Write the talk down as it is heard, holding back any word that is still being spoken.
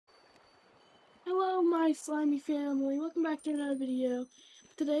my slimy family, welcome back to another video.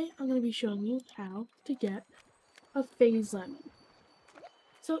 Today I'm going to be showing you how to get a phase lemon.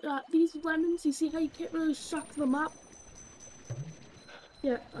 So these lemons, you see how you can't really suck them up?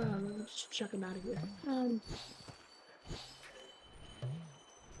 Yeah, just chuck them out of here.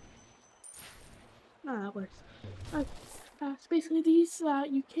 That works. So basically these,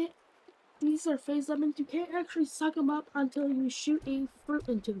 these are phase lemons, you can't actually suck them up until you shoot a fruit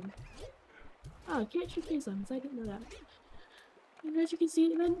into them. Oh, I can't shoot phase lemons, I didn't know that. And as you can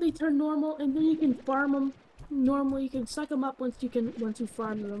see, then they turn normal, and then you can farm them. Normally, you can suck them up once you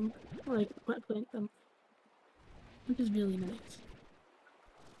farm them, like plant them, which is really nice.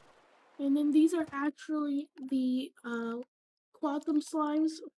 And then these are actually the Quantum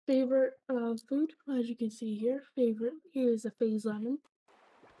Slime's favorite food, as you can see here. Favorite here is a phase lemon.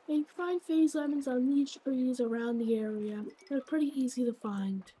 And you can find phase lemons on these trees around the area. They're pretty easy to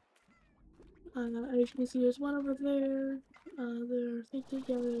find. As you can see, there's one over there. I think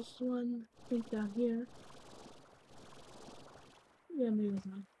there's one, I think, down here. Yeah, maybe it's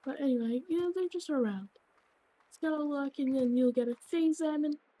not. But anyway, yeah, they're just around. It's got a luck, and then you'll get a phase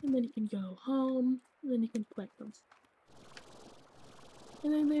lemon, and then you can go home, and then you can collect them.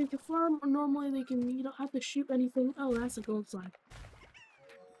 And then they can farm, or normally you don't have to shoot anything. Oh, that's a gold slime.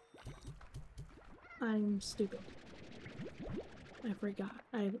 I'm stupid. I forgot.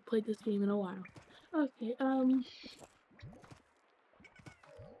 I haven't played this game in a while. Okay,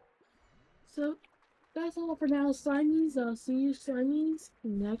 so that's all for now, Slimies. I'll see you, Slimies,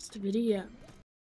 next video.